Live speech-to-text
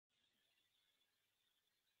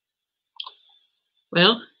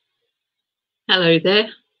Well, hello there.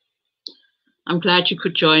 I'm glad you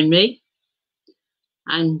could join me.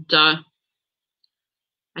 And I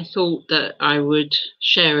thought that I would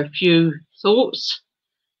share a few thoughts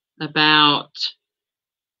about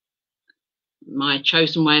my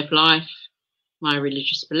chosen way of life, my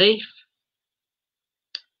religious belief,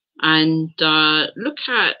 and look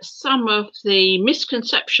at some of the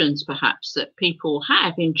misconceptions perhaps that people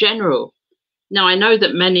have in general. Now, I know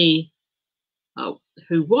that many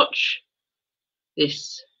who watch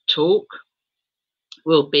this talk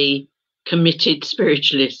will be committed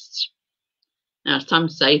spiritualists. Now, some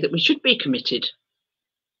say that we should be committed,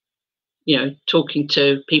 talking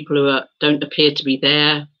to people who don't appear to be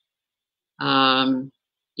there,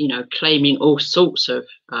 claiming all sorts of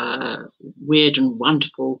weird and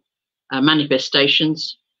wonderful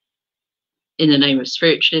manifestations in the name of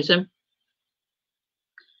spiritualism.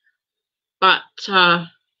 But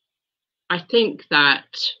I think that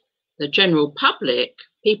the general public,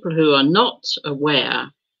 people who are not aware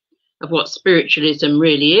of what spiritualism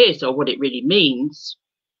really is or what it really means,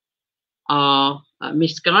 are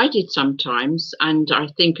misguided sometimes. And I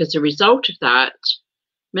think as a result of that,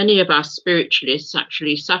 many of us spiritualists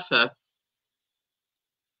actually suffer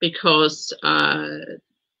because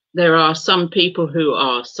there are some people who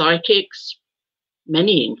are psychics,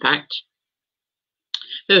 many in fact,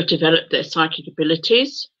 who have developed their psychic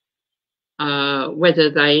abilities, whether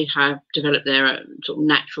they have developed their sort of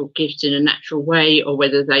natural gifts in a natural way, or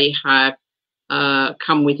whether they have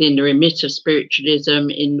come within the remit of spiritualism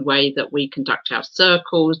in the way that we conduct our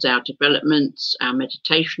circles, our developments, our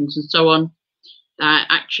meditations, and so on, that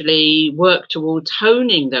actually work towards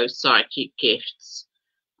honing those psychic gifts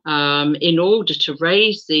in order to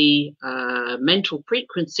raise the mental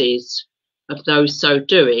frequencies of those so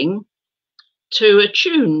doing, to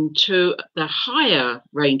attune to the higher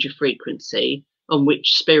range of frequency on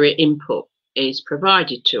which spirit input is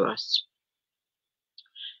provided to us.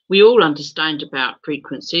 We all understand about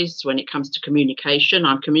frequencies when it comes to communication.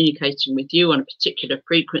 I'm communicating with you on a particular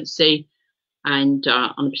frequency and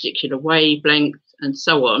on a particular wavelength and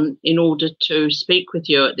so on, in order to speak with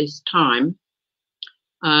you at this time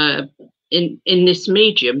in this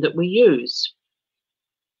medium that we use.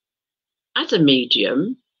 As a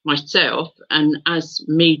medium, myself, and as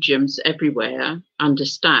mediums everywhere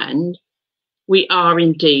understand, we are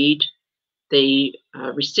indeed the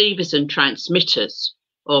receivers and transmitters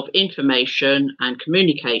of information and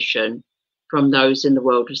communication from those in the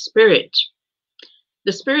world of spirit.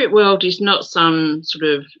 The spirit world is not some sort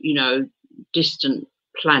of, distant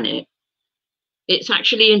planet. It's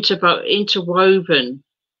actually interwoven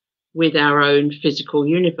with our own physical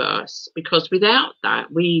universe, because without that,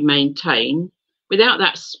 without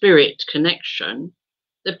that spirit connection,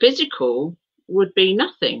 the physical would be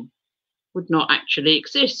nothing, would not actually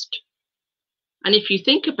exist. And if you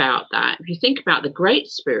think about that, if you think about the great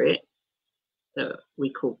spirit that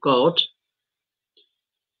we call God,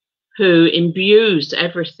 who imbues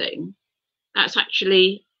everything, that's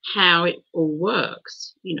actually how it all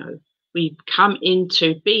works. We come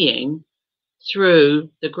into being through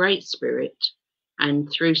the great spirit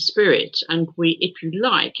and through spirit. And we, if you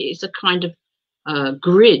like, it's a kind of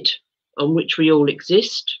grid on which we all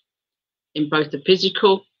exist in both the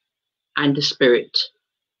physical and the spirit.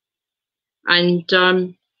 And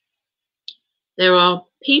there are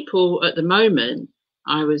people at the moment,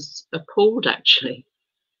 I was appalled actually,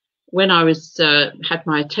 when I was had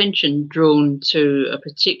my attention drawn to a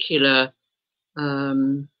particular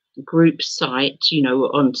group site,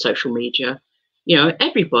 on social media.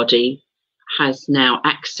 Everybody has now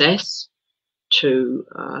access to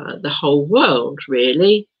the whole world,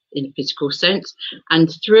 really, in a physical sense. And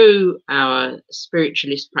through our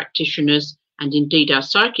spiritualist practitioners, and indeed our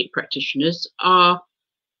psychic practitioners, are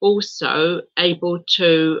also able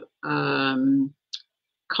to have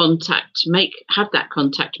that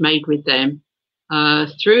contact made with them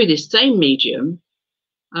through this same medium.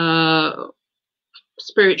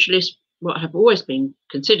 Spiritualist, what have always been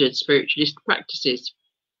considered spiritualist practices.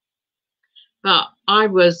 But I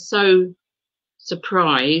was so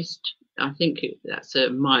surprised, I think that's a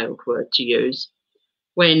mild word to use,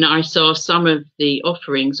 when I saw some of the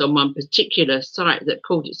offerings on one particular site that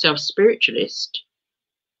called itself Spiritualist.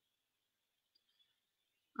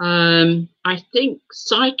 I think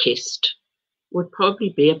psychist would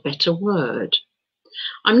probably be a better word.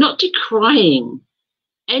 I'm not decrying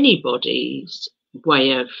anybody's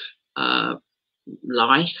way of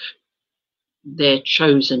life, their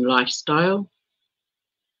chosen lifestyle,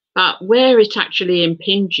 but where it actually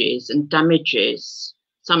impinges and damages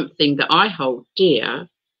something that I hold dear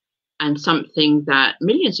and something that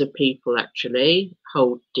millions of people actually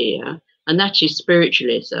hold dear, and that is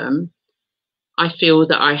spiritualism, I feel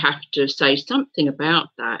that I have to say something about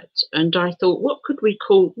that. And I thought, what could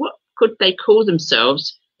they call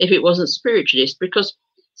themselves if it wasn't spiritualist? Because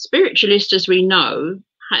spiritualist, as we know,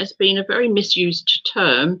 has been a very misused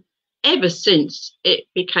term ever since it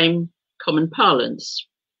became common parlance.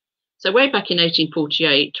 So way back in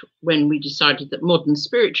 1848, when we decided that modern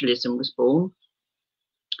spiritualism was born,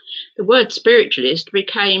 the word spiritualist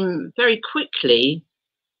became very quickly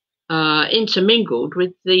intermingled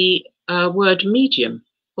with the word medium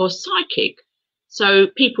or psychic. So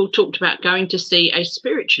people talked about going to see a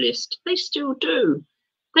spiritualist. They still do.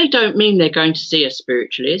 They don't mean they're going to see a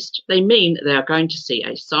spiritualist. They mean they are going to see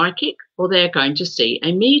a psychic, or they're going to see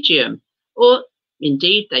a medium, or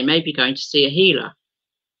indeed they may be going to see a healer.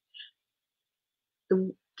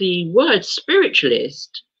 The word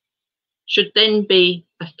spiritualist should then be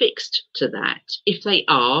affixed to that if they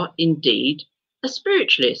are indeed a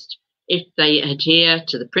spiritualist, if they adhere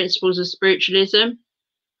to the principles of spiritualism.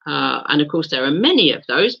 And of course, there are many of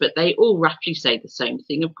those, but they all roughly say the same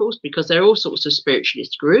thing, of course, because there are all sorts of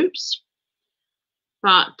spiritualist groups.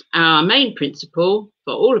 But our main principle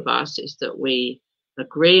for all of us is that we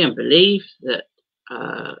agree and believe that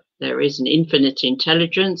there is an infinite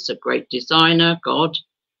intelligence, a great designer, God,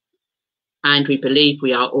 and we believe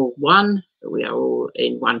we are all one, that we are all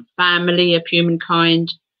in one family of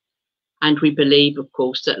humankind. And we believe, of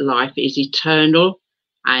course, that life is eternal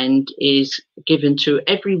and is given to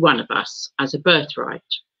every one of us as a birthright.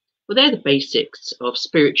 Well, they're the basics of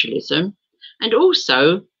spiritualism. And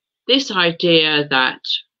also this idea that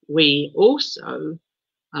we also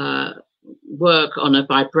work on a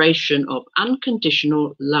vibration of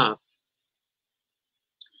unconditional love.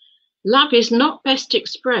 Love is not best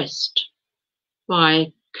expressed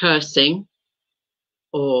by cursing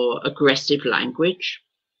or aggressive language,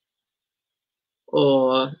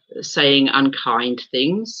 or saying unkind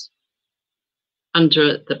things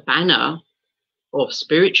under the banner of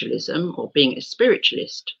spiritualism or being a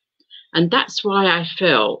spiritualist. And that's why I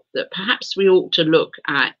felt that perhaps we ought to look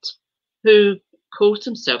at who calls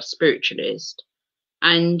themselves spiritualist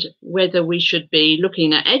and whether we should be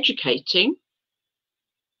looking at educating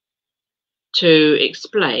to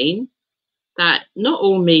explain that not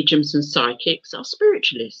all mediums and psychics are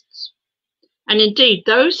spiritualists. And indeed,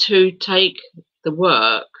 those who take the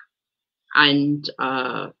work and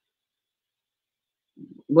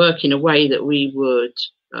work in a way that we would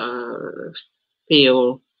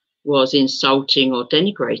feel was insulting or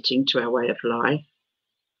denigrating to our way of life,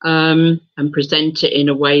 and present it in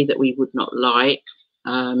a way that we would not like,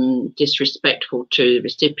 disrespectful to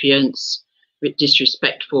recipients,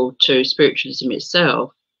 disrespectful to spiritualism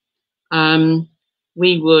itself,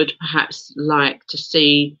 we would perhaps like to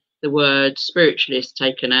see the word spiritualist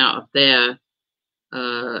taken out of their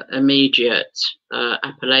immediate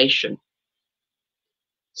appellation.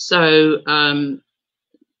 So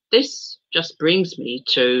this just brings me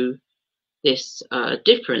to this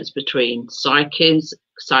difference between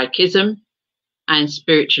psychism and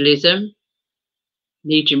spiritualism,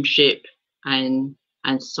 mediumship and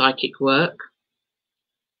psychic work,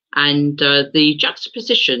 and the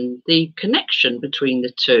juxtaposition, the connection between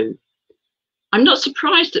the two. I'm not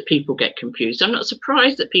surprised that people get confused. I'm not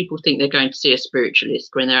surprised that people think they're going to see a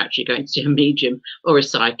spiritualist when they're actually going to see a medium or a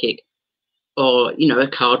psychic, or, you know, a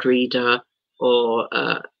card reader, or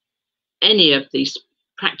any of these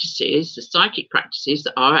practices, the psychic practices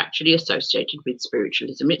that are actually associated with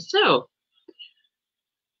spiritualism itself.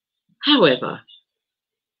 However,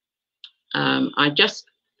 I just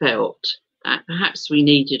felt that perhaps we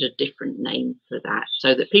needed a different name for that,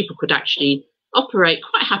 so that people could actually operate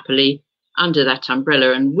quite happily under that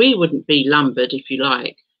umbrella, and we wouldn't be lumbered, if you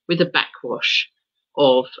like, with a backwash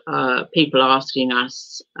of people asking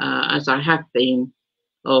us, as I have been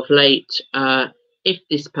of late, if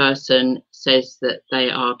this person says that they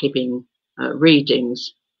are giving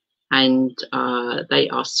readings and they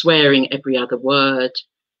are swearing every other word,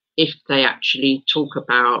 if they actually talk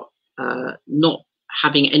about not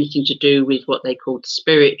having anything to do with what they called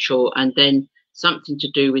spiritual, and then something to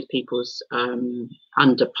do with people's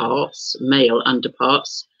underparts, male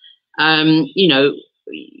underparts, you know,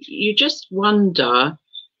 you just wonder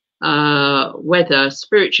whether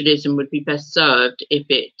spiritualism would be best served if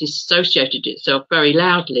it dissociated itself very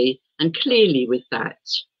loudly and clearly with that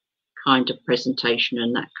kind of presentation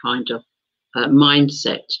and that kind of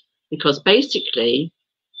mindset. Because basically,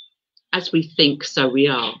 as we think, so we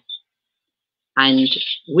are. And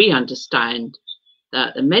we understand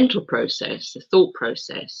that the mental process, the thought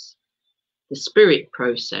process, the spirit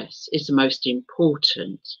process is the most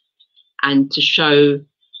important. and to show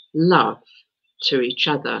love to each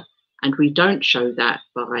other. And we don't show that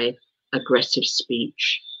by aggressive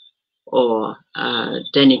speech or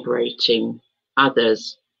denigrating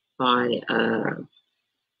others by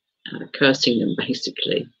cursing them,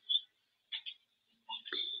 basically.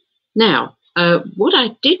 Now, what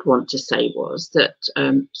I did want to say was that,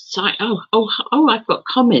 I've got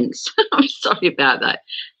comments. I'm sorry about that.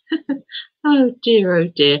 Oh dear, oh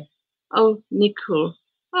dear. Oh, Nicole.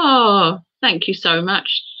 Oh, thank you so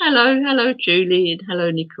much. Hello, Julie, and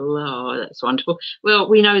hello, Nicole. Oh, that's wonderful. Well,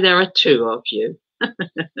 we know there are two of you.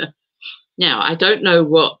 Now, I don't know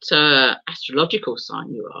what astrological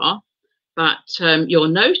sign you are, but you'll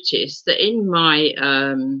notice that in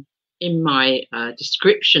my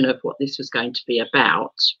description of what this was going to be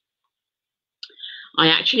about, I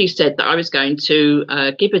actually said that I was going to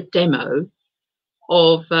give a demo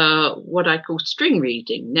of what I call string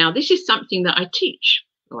reading. Now, this is something that I teach,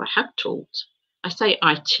 or I have taught. I say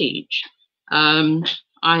I teach.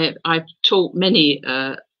 I've taught many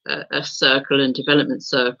a circle and development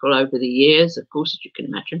circle over the years, of course, as you can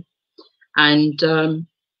imagine, and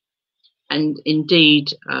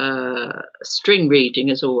indeed string reading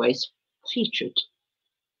is always featured.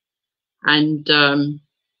 And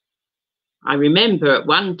I remember at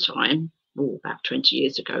one time, about 20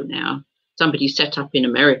 years ago now, somebody set up in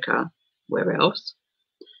America, where else,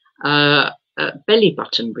 belly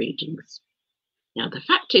button readings. Now, the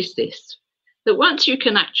fact is this, that once you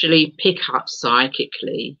can actually pick up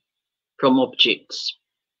psychically from objects,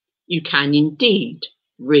 you can indeed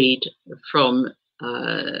read from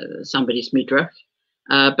somebody's midriff,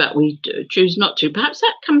 but we choose not to. Perhaps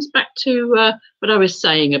that comes back to what I was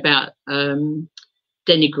saying about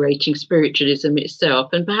denigrating spiritualism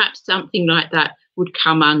itself, and perhaps something like that would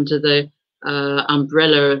come under the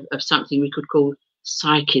umbrella of something we could call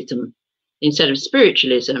psychism instead of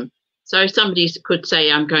spiritualism. So if somebody could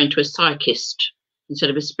say, I'm going to a psychist instead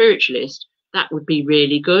of a spiritualist, that would be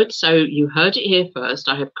really good. So you heard it here first.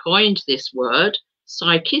 I have coined this word,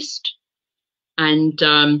 psychist, and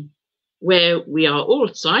where we are all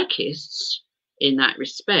psychists in that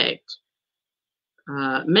respect,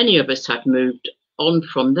 many of us have moved on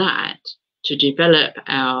from that to develop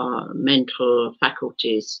our mental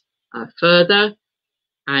faculties further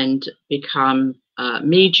and become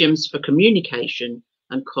mediums for communication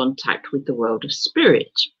and contact with the world of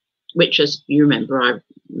spirit, which, as you remember, I've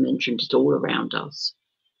mentioned, is all around us.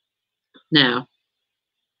 Now,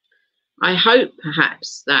 I hope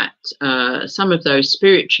perhaps that some of those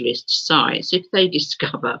spiritualist sites, if they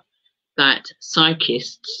discover that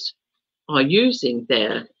psychists are using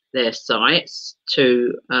their sites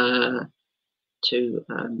to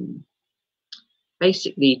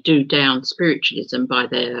basically do down spiritualism by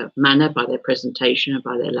their manner, by their presentation, and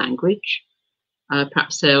by their language,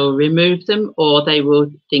 perhaps they'll remove them, or they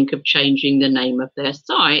will think of changing the name of their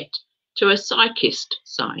site to a psychist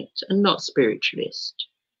site and not spiritualist.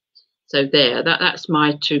 So there, that's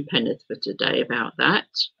my two penneth for today about that.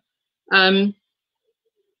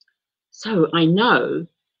 So I know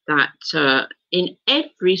that in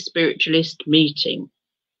every spiritualist meeting,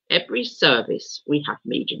 every service, we have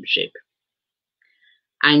mediumship.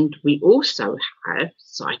 And we also have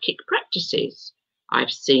psychic practices.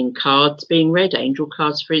 I've seen cards being read, angel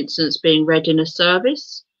cards, for instance, being read in a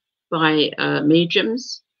service by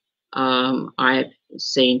mediums. I've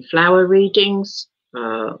seen flower readings,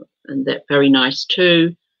 and they're very nice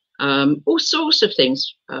too. All sorts of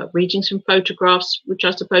things, readings from photographs, which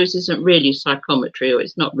I suppose isn't really psychometry, or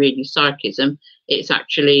it's not really psychism. It's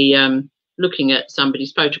actually looking at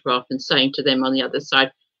somebody's photograph and saying to them on the other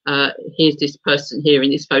side, here's this person here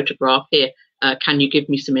in this photograph here, can you give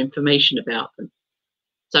me some information about them?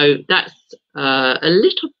 So that's a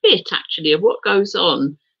little bit actually of what goes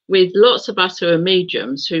on with lots of us who are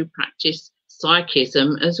mediums who practice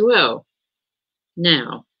psychism as well.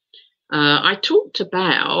 Now, I talked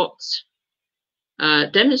about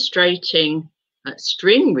demonstrating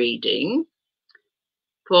string reading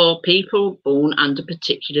for people born under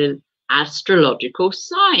particular astrological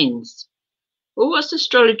signs. Well, what's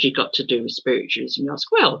astrology got to do with spiritualism? You ask.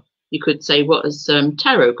 Well, you could say, what has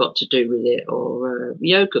tarot got to do with it, or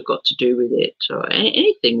yoga got to do with it, or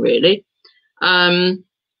anything really.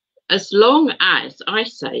 As long as, I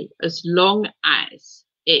say, as long as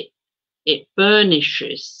it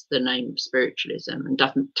burnishes the name of spiritualism and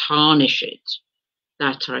doesn't tarnish it,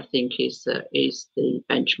 that I think is the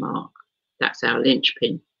benchmark. That's our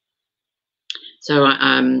linchpin. So,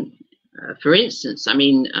 for instance, I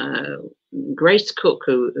mean, Grace Cook,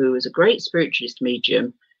 who was a great spiritualist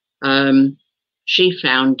medium, she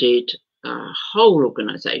founded a whole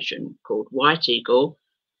organisation called White Eagle,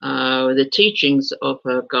 the teachings of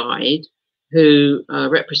a guide who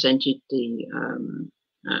represented the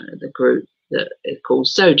group that is called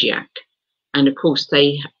Zodiac. And of course,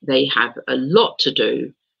 they have a lot to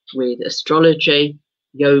do with astrology,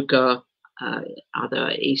 yoga,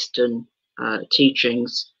 other Eastern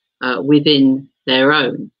teachings within their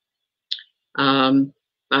own.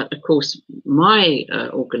 But of course, my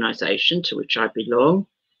organisation, to which I belong,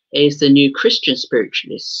 is the New Christian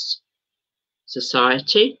Spiritualist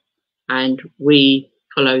Society, and we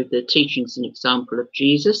follow the teachings and example of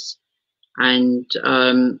Jesus, and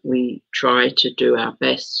we try to do our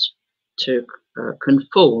best to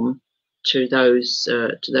conform to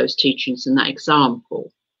those teachings and that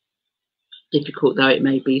example, difficult though it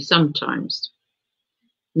may be sometimes.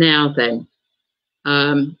 Now then,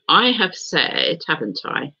 I have said, haven't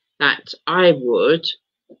I, that I would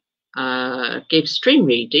give string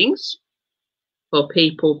readings for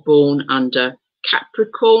people born under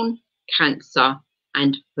Capricorn, Cancer,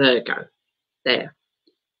 and Virgo. There.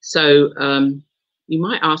 So you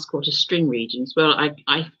might ask, what are string readings? Well,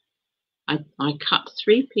 I cut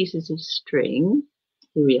 3 pieces of string.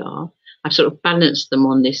 Here we are. I've sort of balanced them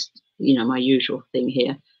on this, you know, my usual thing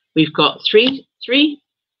here. We've got three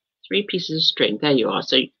pieces of string. There you are.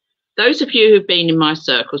 So those of you who've been in my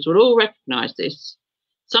circles will all recognise this.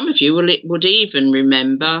 Some of you would even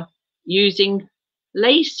remember using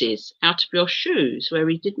laces out of your shoes where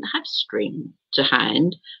we didn't have string to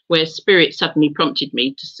hand, where Spirit suddenly prompted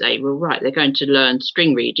me to say, well, right, they're going to learn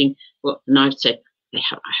string reading. Well, and I've said, I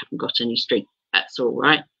haven't got any string. That's all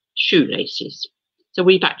right. Shoelaces. So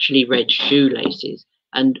we've actually read shoelaces.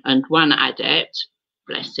 And one adept,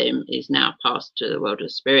 bless him, is now passed to the world of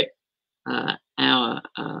spirit. Our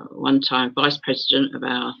one-time vice president of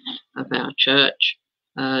our church,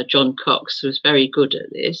 John Cox, was very good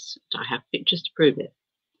at this. I have pictures to prove it.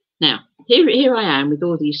 Now, here I am with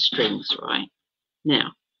all these strings, right?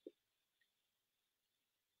 Now,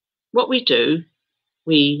 what we do,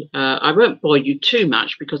 I won't bore you too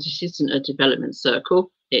much because this isn't a development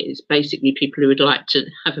circle. It is basically people who would like to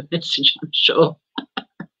have a message, I'm sure.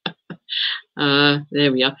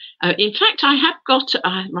 There we are. In fact, I have got,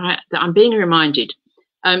 right, I'm being reminded,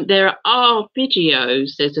 there are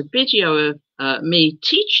videos. There's a video of me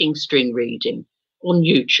teaching string reading on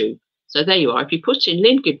YouTube. So there you are. If you put in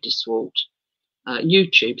Lynn Gibb-de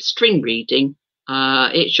YouTube string reading,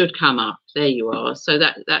 it should come up. There you are. So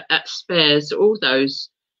that spares all those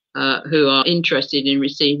who are interested in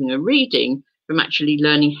receiving a reading from actually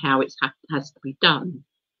learning how it has to be done.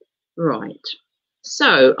 Right.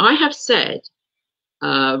 So I have said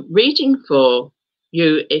reading for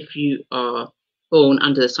you if you are born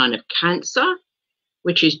under the sign of Cancer,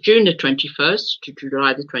 which is June the 21st to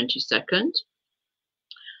July the 22nd.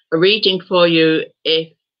 A reading for you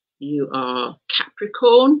if you are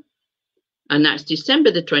Capricorn, and that's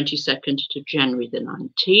December the 22nd to January the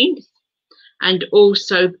 19th. And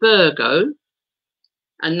also Virgo,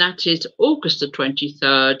 and that is August the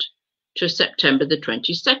 23rd to September the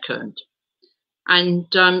 22nd. And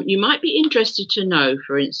you might be interested to know,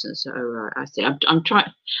 for instance, I see,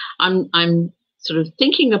 I'm sort of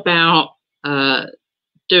thinking about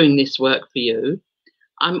doing this work for you.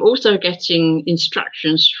 I'm also getting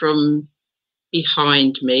instructions from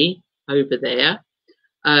behind me over there,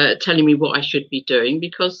 telling me what I should be doing,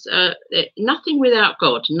 because nothing without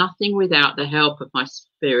God, nothing without the help of my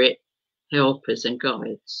spirit helpers and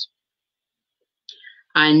guides.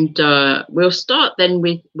 And we'll start then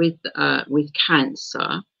with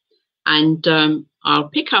Cancer, and I'll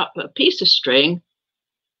pick up a piece of string.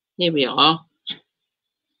 Here we are.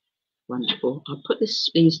 Wonderful. I'll put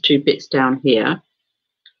these 2 bits down here.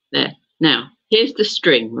 There. Now, here's the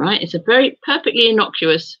string, right? It's a very perfectly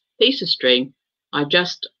innocuous piece of string. I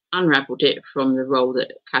just unravelled it from the roll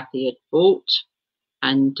that Kathy had bought,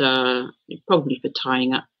 and probably for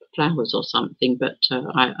tying up flowers or something, but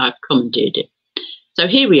I've commandeered it. So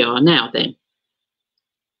here we are now then.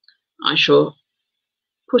 I shall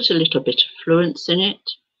put a little bit of fluence in it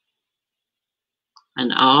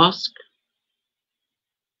and ask,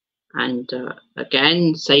 and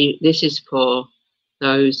again say this is for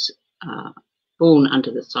those born under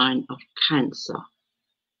the sign of Cancer,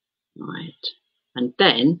 right? And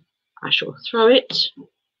then I shall throw it,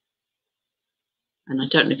 and I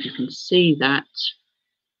don't know if you can see that.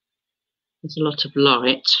 There's a lot of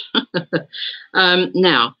light.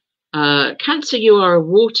 Now, Cancer, you are a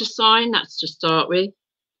water sign, that's to start with,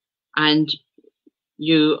 and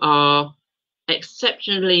you are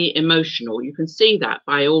exceptionally emotional. You can see that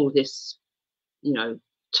by all this, you know,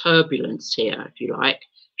 turbulence here, if you like.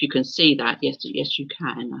 If you can see that, yes, you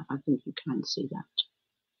can. I think you can see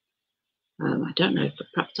I don't know if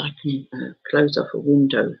perhaps I can close off a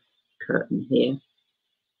window curtain here.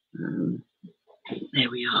 There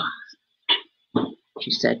we are.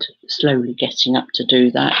 She said, slowly getting up to do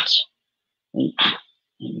that. There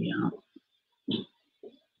we are.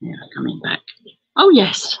 Now coming back. Oh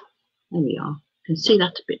yes, there we are. You can see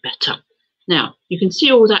that a bit better. Now you can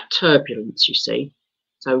see all that turbulence, you see.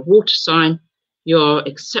 So water sign, you're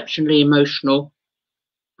exceptionally emotional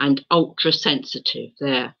and ultra sensitive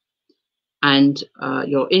there. And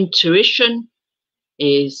your intuition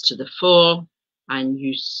is to the fore, and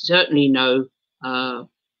you certainly know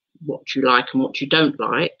what you like and what you don't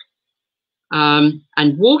like.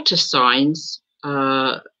 And water signs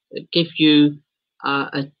give you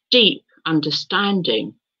a deep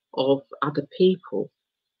understanding of other people,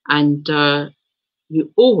 and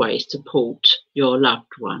you always support your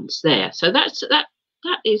loved ones there. So that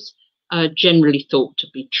is generally thought to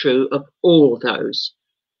be true of all those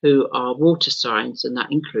who are water signs, and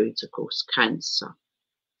that includes, of course, Cancer.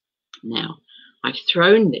 Now, I've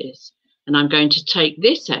thrown this, and I'm going to take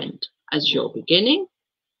this end as your beginning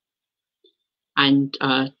and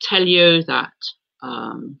tell you that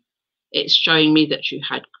it's showing me that you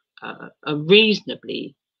had a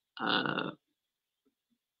reasonably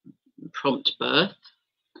prompt birth,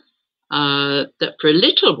 that for a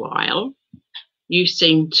little while you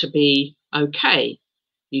seem to be okay.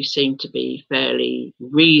 You seem to be fairly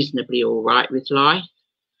reasonably all right with life.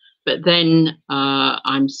 But then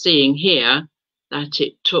I'm seeing here that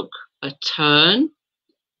it took a turn,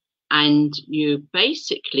 and you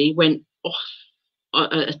basically went off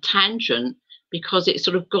a tangent because it's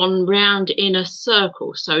sort of gone round in a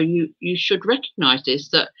circle. So you should recognise this,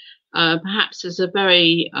 that perhaps as a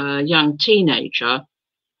very young teenager,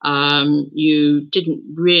 you didn't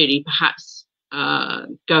really perhaps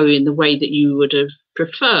go in the way that you would have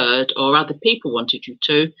preferred or other people wanted you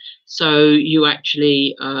to. So you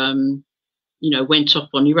actually, went off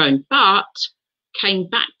on your own, but came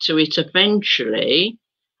back to it eventually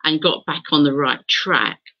and got back on the right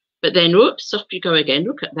track. But then, oops, off you go again.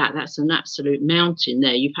 Look at that. That's an absolute mountain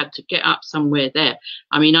there. You've had to get up somewhere there.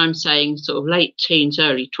 I mean, I'm saying sort of late teens,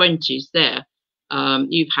 early 20s there.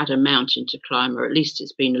 You've had a mountain to climb, or at least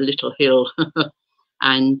it's been a little hill,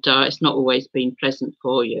 and it's not always been pleasant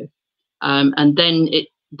for you. And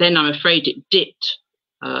then I'm afraid it dipped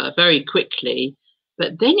very quickly,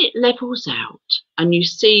 but then it levels out, and you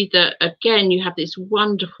see that again you have this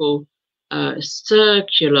wonderful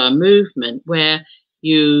circular movement where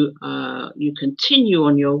you continue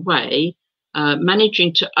on your way,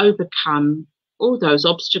 managing to overcome all those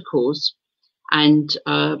obstacles, and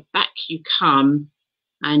back you come.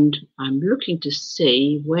 And I'm looking to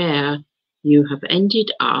see where you have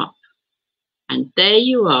ended up, and there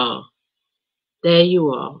you are. There you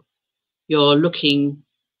are. You're looking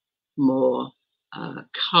more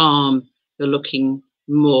calm. You're looking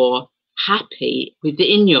more happy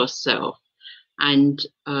within yourself. And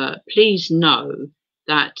please know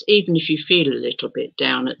that even if you feel a little bit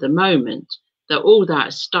down at the moment, that all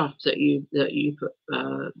that stuff that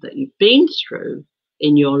you've been through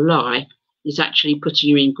in your life is actually putting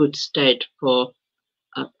you in good stead for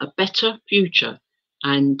a better future,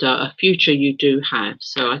 and a future you do have.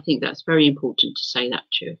 So I think that's very important to say that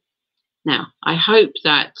to you. Now, I hope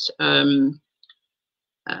that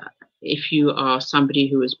if you are somebody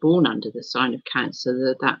who was born under the sign of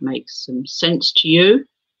Cancer, that makes some sense to you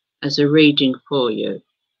as a reading for you.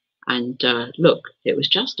 And look, it was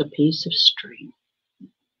just a piece of string.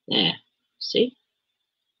 There, see?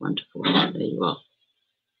 Wonderful. There you are.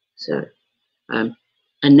 So, and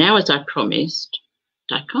now, as I promised,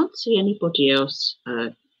 I can't see anybody else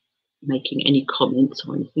making any comments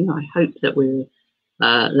or anything. I hope that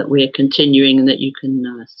we're continuing and that you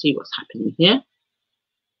can see what's happening here.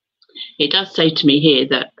 It does say to me here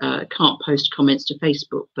that can't post comments to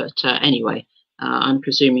Facebook, but anyway, I'm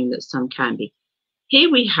presuming that some can be. Here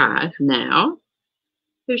we have now,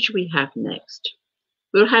 who should we have next?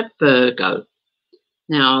 We'll have Virgo.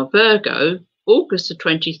 Now, Virgo, August the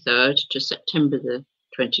 23rd to September the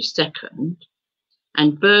 22nd,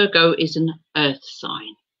 and Virgo is an earth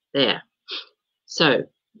sign there. So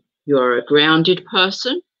you're a grounded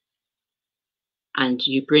person, and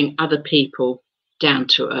you bring other people down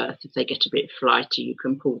to earth. If they get a bit flighty, you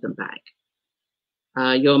can pull them back.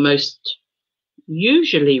 You're most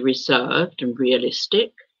usually reserved and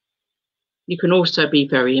realistic. You can also be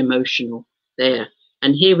very emotional there.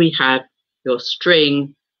 And here we have your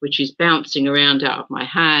string, which is bouncing around out of my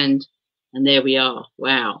hand. And there we are.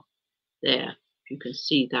 Wow. There. You can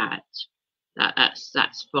see that.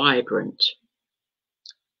 That's vibrant.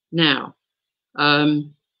 Now,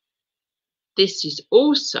 this is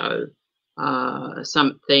also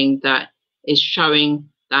something that is showing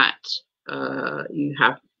that you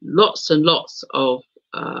have lots and lots of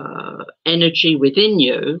energy within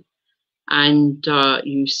you, and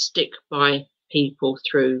you stick by people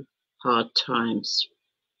through hard times.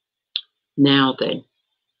 Now then,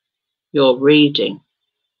 your reading.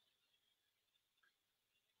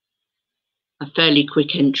 A fairly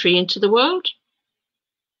quick entry into the world.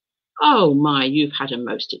 Oh my, you've had a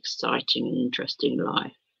most exciting and interesting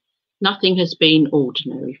life. Nothing has been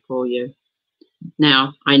ordinary for you.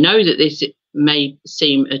 Now, I know that this may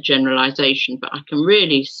seem a generalization, but I can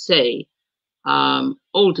really see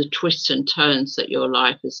all the twists and turns that your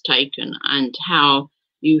life has taken, and how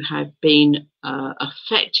you have been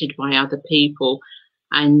affected by other people,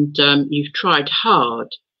 and you've tried hard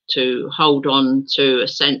to hold on to a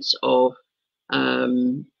sense of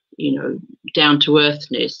you know,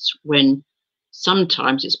 down-to-earthness when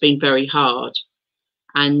sometimes it's been very hard.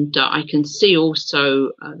 And I can see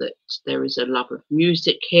also that there is a love of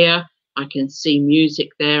music here. I can see music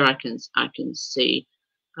there. I can see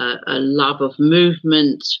a love of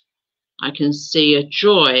movement. I can see a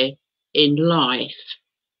joy in life,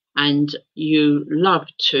 and you love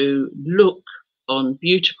to look on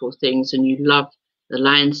beautiful things, and you love the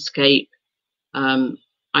landscape.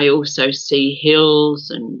 I also see hills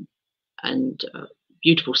and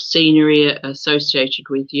beautiful scenery associated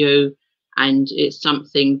with you, and it's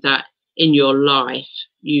something that in your life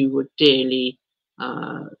you would dearly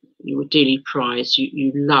prize.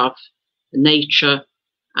 You love nature,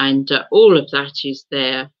 and all of that is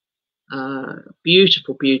there.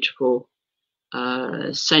 Beautiful, beautiful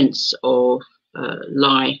sense of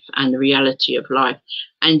life and the reality of life,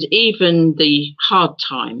 and even the hard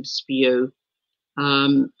times for you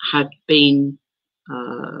have been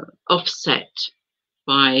offset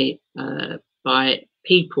by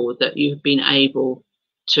people that you've been able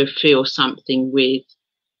to feel something with,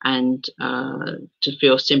 and to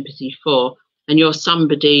feel sympathy for. And you're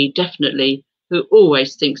somebody definitely who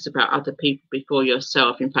always thinks about other people before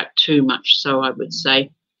yourself. In fact, too much so, I would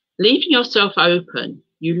say. Leaving yourself open.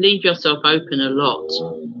 You leave yourself open a lot.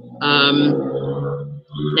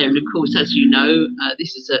 And of course, as you know,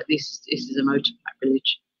 this is a motorbike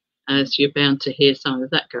village, so you're bound to hear some of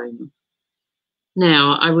that going on.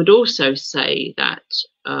 Now, I would also say that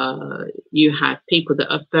you have people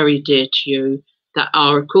that are very dear to you that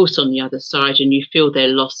are, of course, on the other side, and you feel their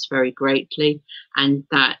loss very greatly, and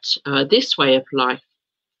that this way of life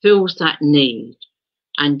fills that need.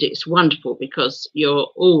 And it's wonderful because you're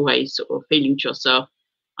always sort of feeling to yourself,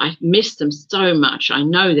 I miss them so much. I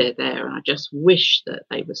know they're there, and I just wish that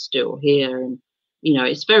they were still here. And, you know,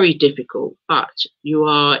 it's very difficult, but you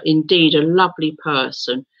are indeed a lovely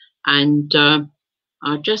person. And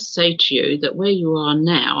I'll just say to you that where you are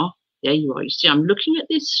now, there you are. You see, I'm looking at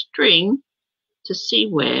this string to see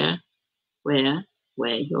where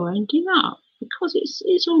you're ending up, because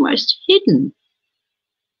it's almost hidden.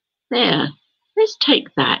 There, let's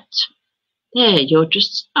take that. There, you're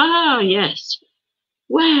just, yes.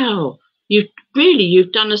 Wow,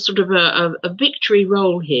 you've done a sort of a victory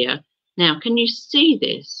roll here. Now, can you see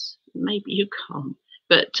this? Maybe you can't,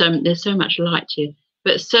 but there's so much light here.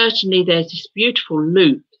 But certainly there's this beautiful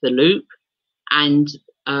loop, the loop, and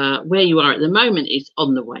where you are at the moment is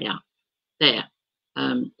on the way up. There.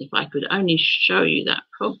 If I could only show you that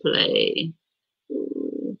properly.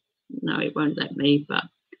 No, it won't let me, but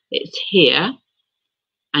it's here,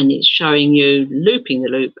 and it's showing you looping the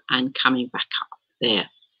loop and coming back up there.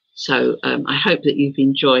 So I hope that you've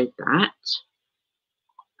enjoyed that.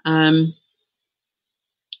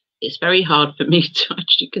 It's very hard for me to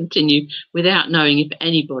actually continue without knowing if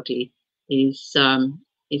anybody is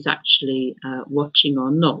actually watching or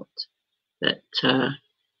not, but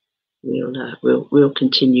we'll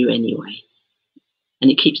continue anyway.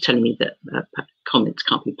 And it keeps telling me that comments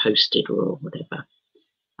can't be posted or whatever.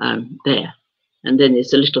 There. And then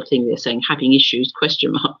there's a little thing there saying having issues, ?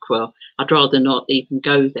 Well, I'd rather not even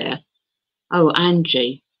go there. Oh,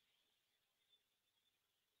 Angie.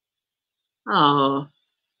 Oh.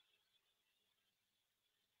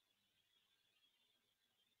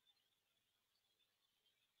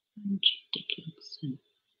 Angie Dickinson.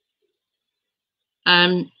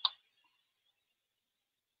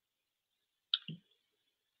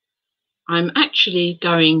 I'm actually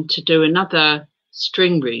going to do another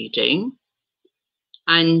string reading,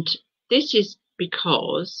 and this is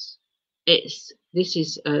because this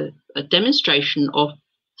is a demonstration of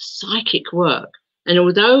psychic work. And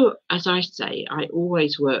although, as I say, I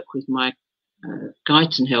always work with my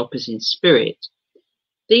guides and helpers in spirit,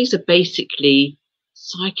 these are basically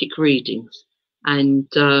psychic readings, and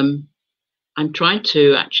I'm trying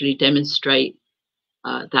to actually demonstrate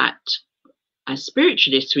that as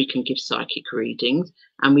spiritualists we can give psychic readings,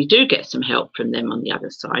 and we do get some help from them on the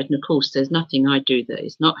other side. And of course, there's nothing I do that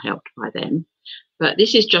is not helped by them. But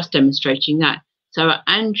this is just demonstrating that. So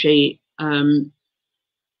Angie, I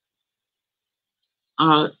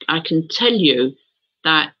can tell you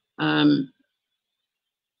that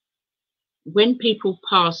when people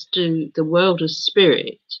pass to the world of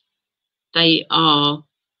spirit, they are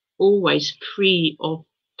always free of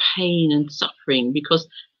pain and suffering, because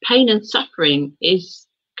pain and suffering is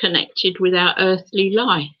connected with our earthly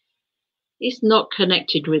life. It's not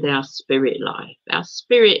connected with our spirit life. Our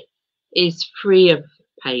spirit is free of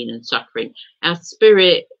pain and suffering. Our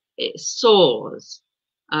spirit, it soars.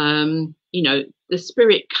 You know, the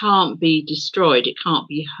spirit can't be destroyed. It can't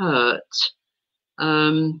be hurt.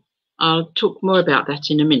 I'll talk more about that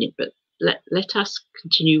in a minute, but let us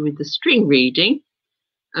continue with the string reading.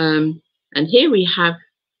 And here we have,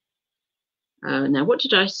 now what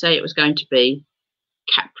did I say it was going to be?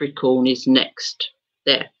 Capricorn is next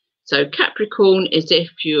there. So Capricorn is if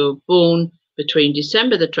you're born between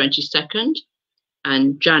December the 22nd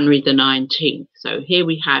and January the 19th. So here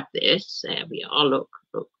we have this. There we are. Look,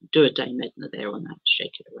 do a Dame Edna there on that.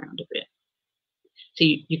 Shake it around a bit. So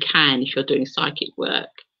you can, if you're doing psychic work,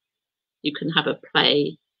 you can have a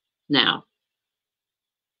play now.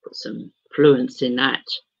 Put some fluence in that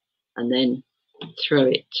and then throw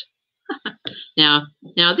it. Now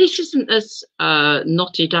this isn't as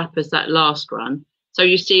knotted up as that last one. So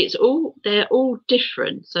you see, they're all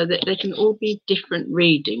different, so that they can all be different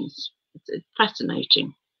readings. It's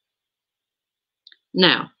fascinating.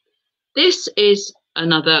 Now, this is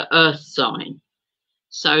another earth sign.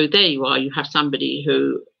 So there you are. You have somebody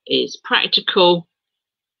who is practical,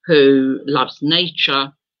 who loves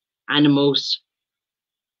nature, animals,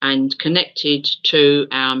 and connected to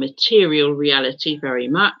our material reality very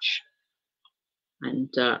much. And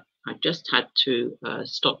I just had to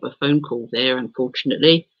stop a phone call there,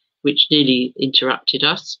 unfortunately, which nearly interrupted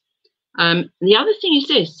us. The other thing is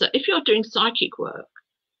this, that if you're doing psychic work,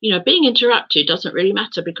 you know, being interrupted doesn't really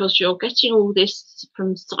matter, because you're getting all this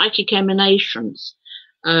from psychic emanations.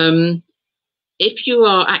 If you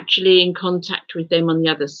are actually in contact with them on the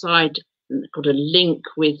other side, got a link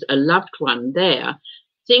with a loved one there,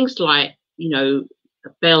 things like, you know,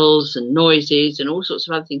 bells and noises and all sorts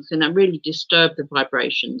of other things can really disturb the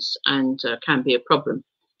vibrations and can be a problem,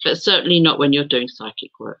 but certainly not when you're doing psychic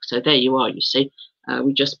work. So there you are, you see.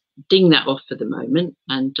 We just ding that off for the moment,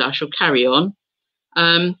 and I shall carry on.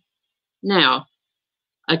 Now,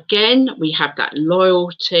 again, we have that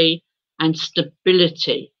loyalty and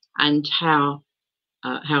stability, and how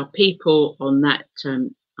people on that, I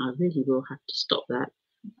really will have to stop that,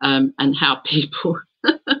 and how people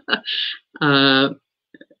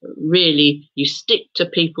really, you stick to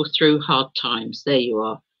people through hard times. There you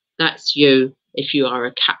are. That's you if you are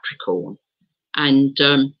a Capricorn. And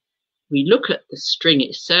we look at the string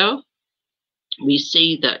itself. We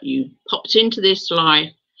see that you popped into this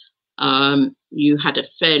life. You had a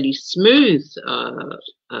fairly smooth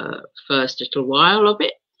first little while of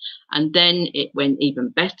it, and then it went even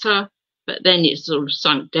better, but then it sort of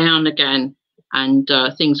sunk down again, and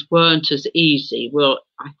things weren't as easy. Well,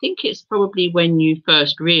 I think it's probably when you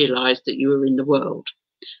first realised that you were in the world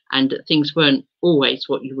and that things weren't always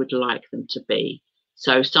what you would like them to be.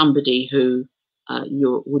 So somebody who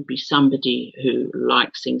would be somebody who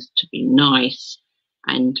likes things to be nice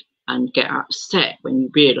and get upset when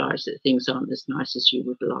you realise that things aren't as nice as you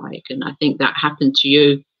would like. And I think that happened to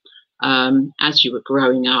you as you were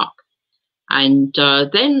growing up. And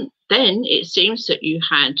then it seems that you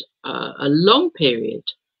had a long period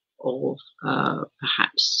of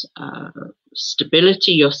perhaps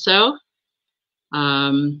stability yourself,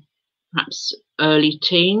 perhaps early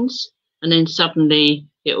teens, and then suddenly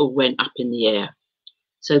it all went up in the air.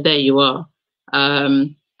 So there you are.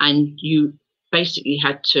 And you basically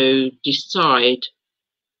had to decide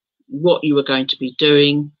what you were going to be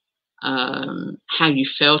doing, how you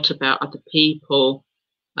felt about other people,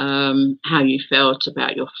 how you felt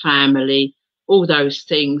about your family. All those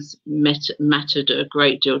things mattered a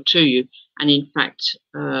great deal to you. And in fact,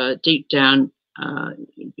 deep down,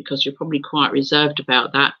 because you're probably quite reserved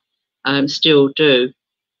about that, still do.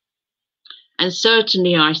 And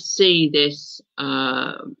certainly I see this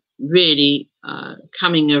really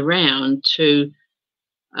coming around to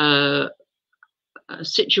a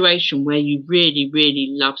situation where you really, really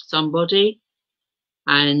love somebody.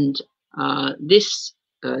 And this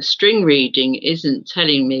string reading isn't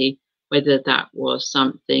telling me whether that was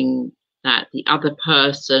something that the other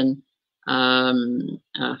person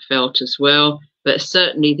felt as well, but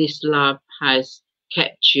certainly this love has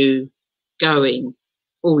kept you going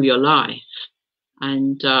all your life.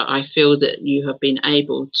 And I feel that you have been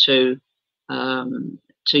able to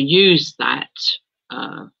use that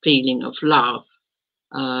feeling of love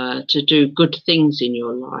to do good things in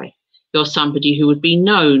your life. You're somebody who would be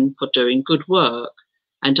known for doing good work.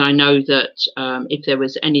 And I know that if there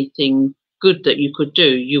was anything good that you could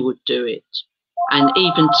do, you would do it. And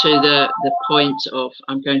even to the point of,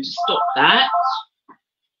 I'm going to stop that.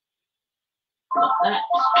 Stop that.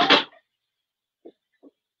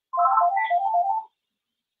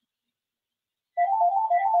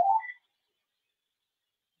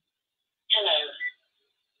 Hello.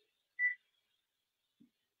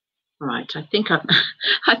 Right, I think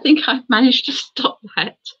I've managed to stop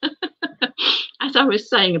that. As I was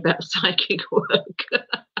saying about psychic work,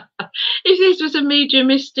 if this was a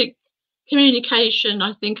mediumistic communication,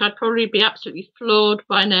 I think I'd probably be absolutely floored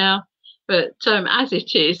by now. But as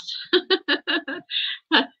it is,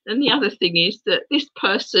 and the other thing is that this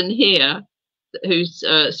person here, whose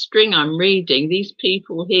string I'm reading, these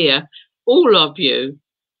people here, all of you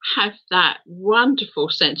have that wonderful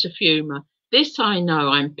sense of humour. This I know,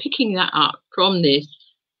 I'm picking that up from this.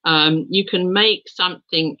 You can make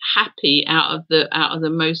something happy out of the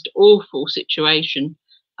most awful situation,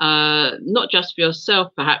 not just for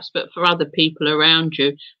yourself perhaps, but for other people around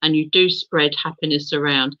you, and you do spread happiness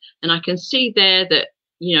around. And I can see there that,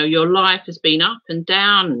 you know, your life has been up and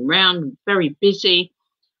down and round and very busy.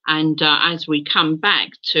 And as we come back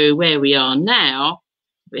to where we are now,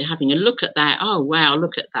 we're having a look at that. Oh, wow,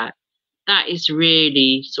 look at that. That is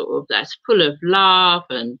really that's full of love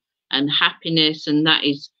and happiness. And that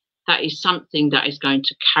is something that is going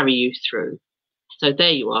to carry you through. So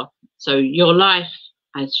there you are. So your life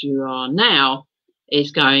as you are now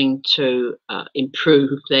is going to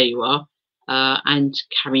improve. There you are. And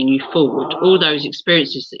carrying you forward. All those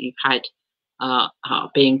experiences that you've had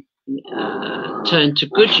are being turned to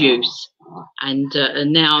good use, and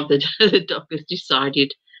now the dog has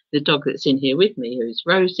decided, the dog that's in here with me, who's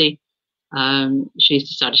Rosie, she's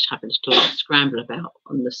decided to have a little scramble about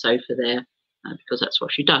on the sofa there, because that's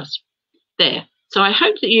what she does there. So I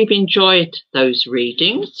hope that you've enjoyed those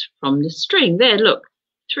readings from the string. There, look,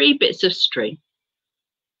 3 bits of string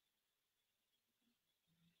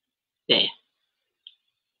there.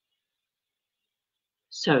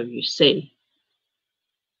 So you see,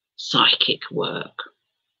 psychic work,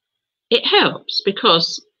 it helps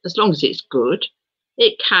because as long as it's good,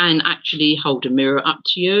 it can actually hold a mirror up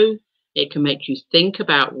to you. It can make you think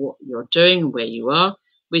about what you're doing and where you are.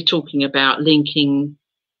 We're talking about linking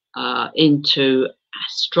into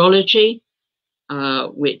astrology,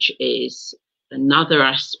 which is another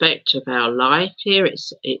aspect of our life here.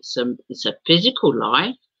 It's a physical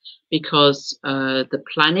life, because the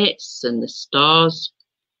planets and the stars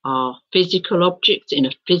are physical objects in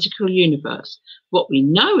a physical universe. What we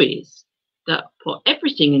know is that for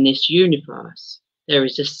everything in this universe, there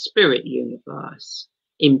is a spirit universe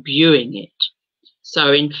imbuing it.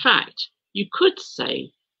 So in fact, you could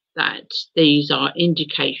say that these are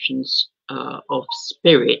indications of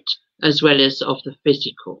spirit as well as of the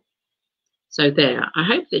physical. So there, I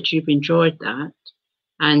hope that you've enjoyed that.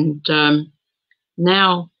 And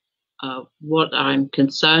now what I'm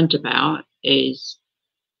concerned about is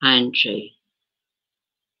Angie.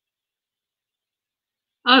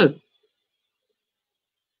 Oh,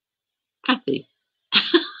 Kathy.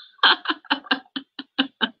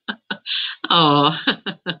 Oh,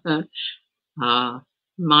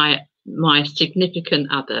 my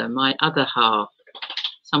significant other, my other half,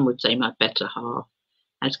 some would say my better half,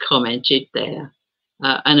 has commented there.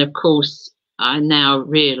 And of course, I now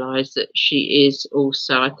realise that she is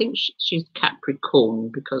also, I think she's Capricorn,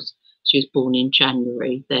 because she was born in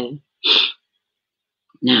January there.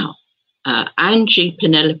 Now, Angie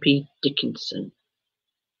Penelope Dickinson.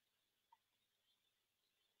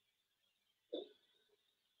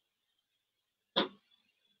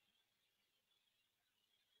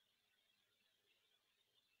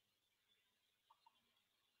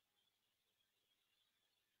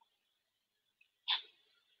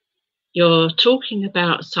 You're talking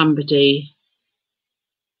about somebody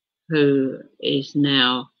who is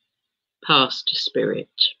now past spirit.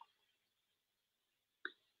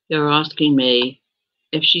 You're asking me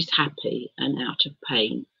if she's happy and out of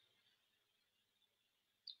pain.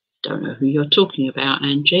 Don't know who you're talking about,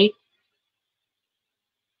 Angie,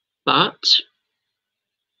 but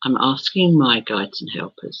I'm asking my guides and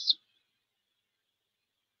helpers.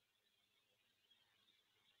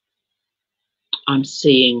 I'm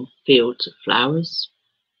seeing fields of flowers.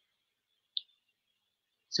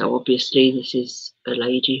 So obviously this is a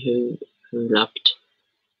lady who loved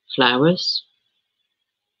flowers.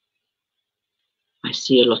 I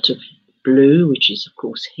see a lot of blue, which is of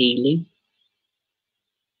course healing.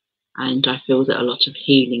 And I feel that a lot of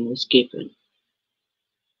healing was given.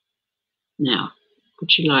 Now,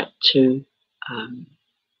 would you like to,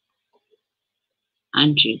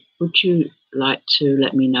 Angie, would you like to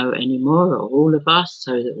let me know any more, or all of us,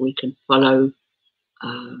 so that we can follow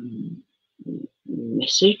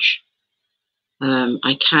message?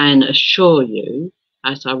 I can assure you,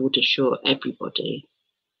 as I would assure everybody,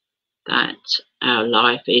 that our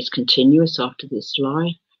life is continuous after this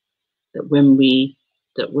life, that when we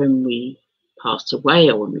pass away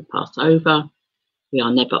or when we pass over, we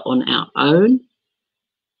are never on our own.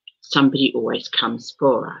 Somebody always comes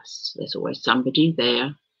for us. There's always somebody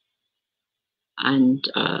there. And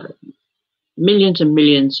millions and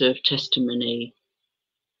millions of testimony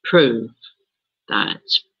prove that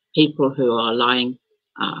people who are lying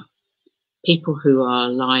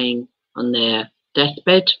on their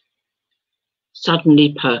deathbed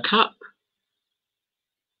suddenly perk up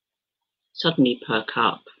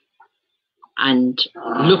and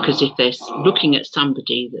look as if they're looking at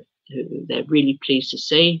somebody who they're really pleased to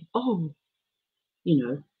see. Oh, you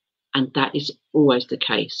know, and that is always the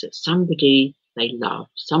case, that somebody they love,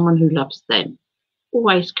 someone who loves them,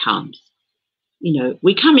 always comes. You know,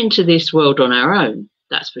 we come into this world on our own,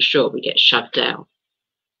 that's for sure. We get shoved out.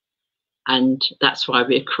 And that's why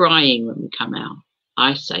we're crying when we come out,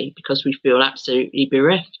 I say, because we feel absolutely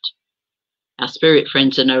bereft. Our spirit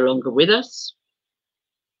friends are no longer with us.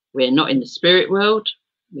 We're not in the spirit world.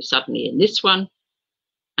 We're suddenly in this one,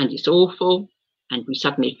 and it's awful. And we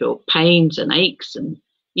suddenly feel pains and aches, and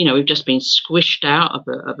you know, we've just been squished out of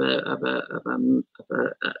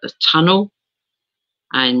a tunnel,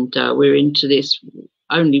 and we're into this.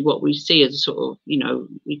 Only what we see as a sort of, you know,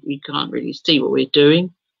 we can't really see what we're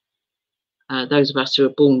doing. Those of us who are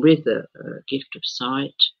born with a gift of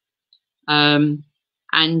sight. And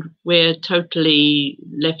we're totally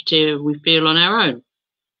left here, we feel, on our own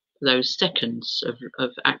for those seconds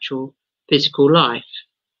of actual physical life.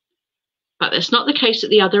 But that's not the case at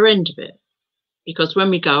the other end of it, because when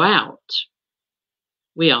we go out,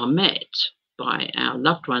 we are met by our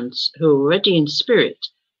loved ones who are already in spirit.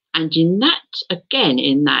 And in that, again,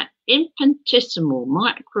 in that infinitesimal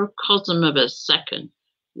microcosm of a second,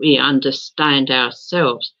 we understand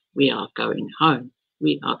ourselves. We are going home.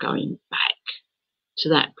 We are going back to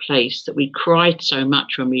that place that we cried so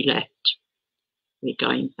much when we left. We're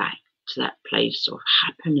going back to that place of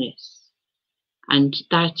happiness. And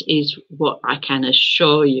that is what I can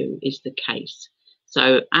assure you is the case.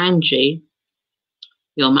 So, Angie,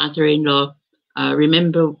 your mother-in-law,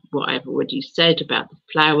 remember what I've already said about the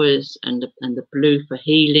flowers and the blue for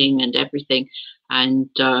healing and everything. And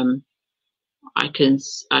I can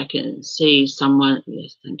see someone.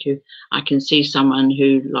 Yes, thank you. I can see someone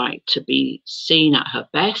who liked to be seen at her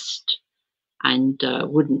best, and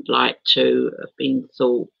wouldn't like to have been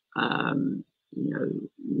thought, you know,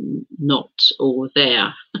 not all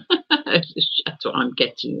there. That's what I'm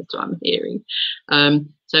getting. That's what I'm hearing.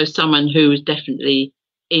 So someone who is definitely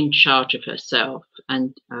in charge of herself,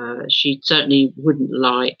 and she certainly wouldn't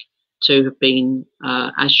like to have been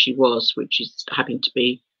as she was, which is having to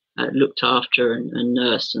be looked after and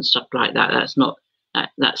nursed and stuff like that. That's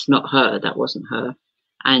not her. That wasn't her.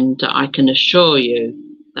 And I can assure you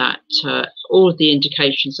that all the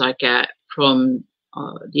indications I get from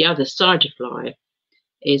the other side of life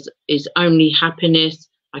is only happiness.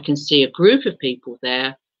 I can see a group of people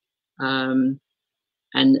there, and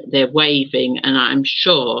they're waving, and I'm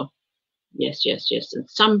sure, yes, and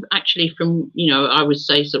some actually from, you know, I would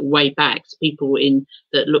say sort of way back, people in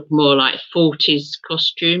that look more like 40s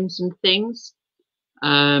costumes and things,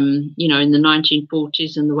 you know, in the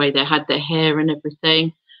 1940s, and the way they had their hair and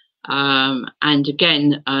everything. And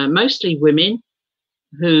again, mostly women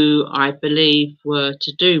who I believe were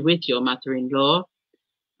to do with your mother-in-law,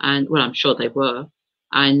 and well, I'm sure they were.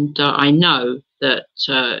 And I know that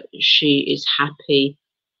she is happy.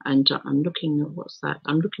 And I'm looking at, what's that?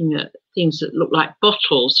 I'm looking at things that look like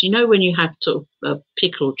bottles. You know, when you have sort of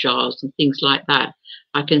pickle jars and things like that,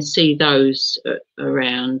 I can see those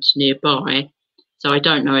around nearby. So I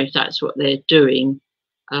don't know if that's what they're doing.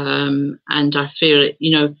 And I feel,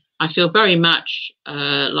 you know, I feel very much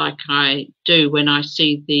like I do when I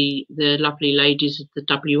see the lovely ladies of the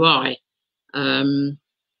WI,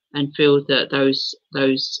 and feel that those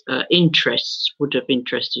interests would have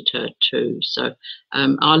interested her too. So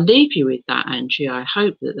I'll leave you with that, Angie. I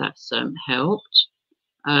hope that that's helped.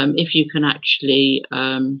 If you can actually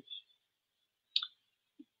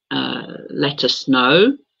let us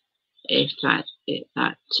know if that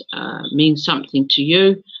means something to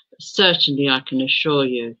you. certainly I can assure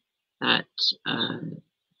you that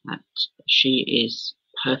that she is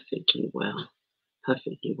perfectly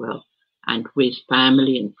well, and with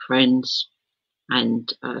family and friends,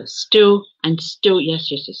 and still,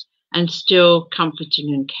 yes, and still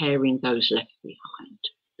comforting and caring those left behind.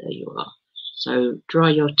 There you are. So dry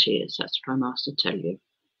your tears. That's what I'm asked to tell you.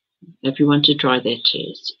 Everyone to dry their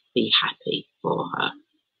tears. Be happy for her.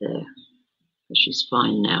 There, she's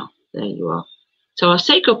fine now. There you are. So I'll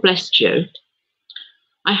say God bless you.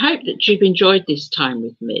 I hope that you've enjoyed this time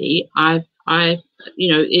with me. You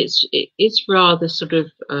know, it's rather sort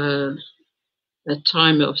of a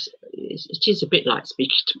time of, it is a bit like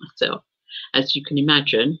speaking to myself, as you can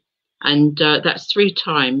imagine. And that's 3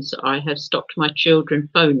 times I have stopped my children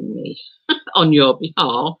phoning me on your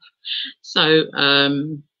behalf. So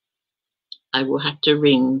I will have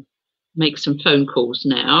to make some phone calls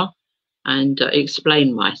now and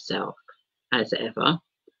explain myself as ever.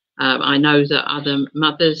 I know that other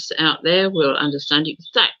mothers out there will understand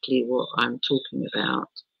exactly what I'm talking about.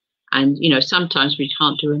 And, you know, sometimes we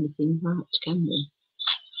can't do anything right, can we?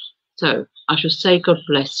 So I shall say God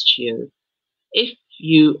bless you. If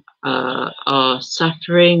you are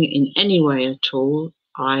suffering in any way at all,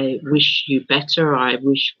 I wish you better. I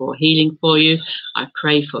wish for healing for you. I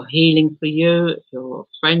pray for healing for you, your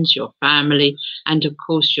friends, your family, and of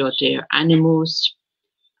course your dear animals.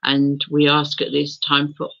 And we ask at this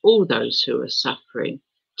time for all those who are suffering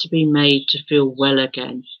to be made to feel well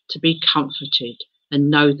again, to be comforted and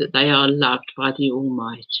know that they are loved by the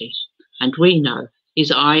Almighty. And we know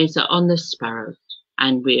his eyes are on the sparrow,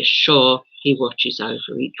 and we are sure he watches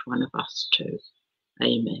over each one of us too.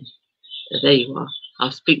 Amen. So there you are.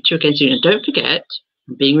 I'll speak to you again soon. And don't forget,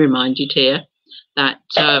 I'm being reminded here, that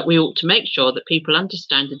we ought to make sure that people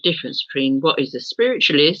understand the difference between what is a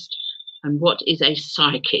spiritualist and what is a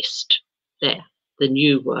psychist. There, the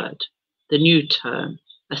new word, the new term,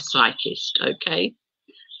 a psychist, okay?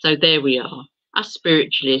 So there we are. Us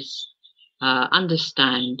spiritualists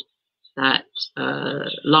understand that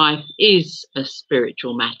life is a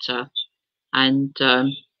spiritual matter. And,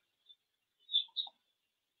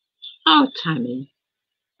 oh, Tammy,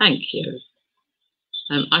 thank you.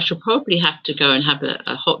 I shall probably have to go and have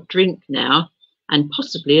a hot drink now, and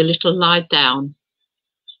possibly a little lie down.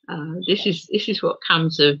 This is what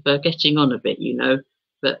comes of getting on a bit, you know,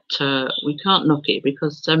 but we can't knock it,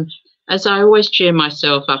 because as I always cheer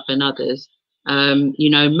myself up and others, you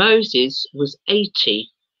know, Moses was 80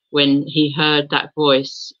 when he heard that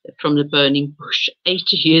voice from the burning bush,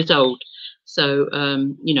 80 years old. So,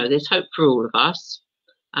 you know, there's hope for all of us.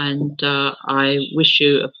 And I wish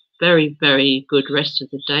you a very, very good rest of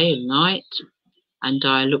the day and night. And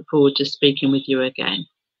I look forward to speaking with you again.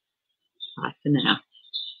 Bye for now.